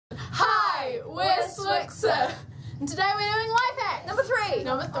We're SWLOGS, and today we're doing life hacks. Number 3.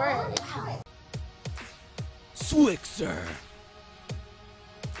 SWLOGS.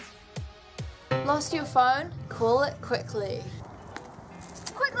 Lost your phone? Call it quickly.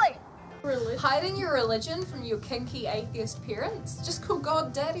 Hiding your religion from your kinky atheist parents? Just call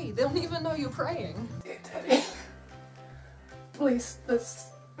God Daddy. They'll never know you're praying. Dear Daddy, bless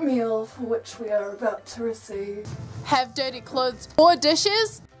this meal for which we are about to receive. Have dirty clothes or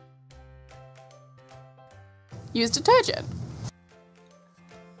dishes? Use detergent.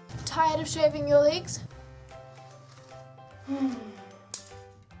 Tired of shaving your legs?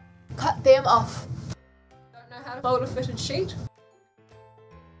 Cut them off. Don't know how to fold a fitted sheet?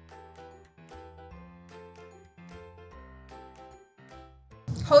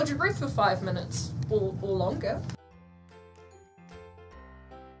 Hold your breath for 5 minutes or longer.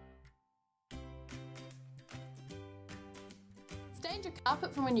 Stained your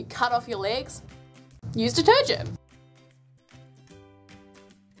carpet from when you cut off your legs? Use detergent.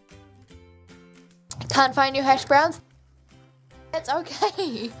 Can't find your hash browns? That's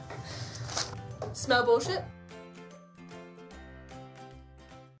okay. Smell bullshit?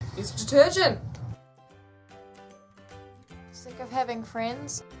 Use detergent. Sick of having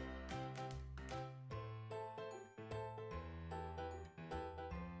friends?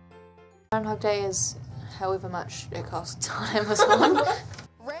 Groundhog Day is however much it costs on Amazon.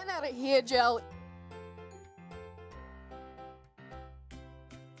 Ran out of hair gel.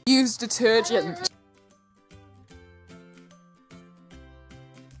 Use detergent.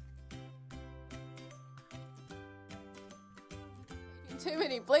 Too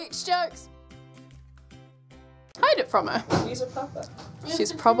many bleach jokes. Hide it from her. Use a puppet.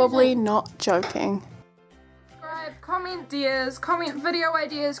 She's probably not joking. Subscribe, comment ideas, comment video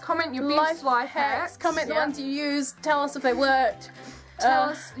ideas, comment your best life hacks. Comment the ones you use, tell us if they worked. Tell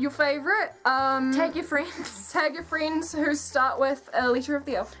us your favourite. Tag your friends. Tag your friends who start with a letter of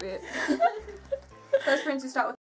the alphabet. Those friends who start with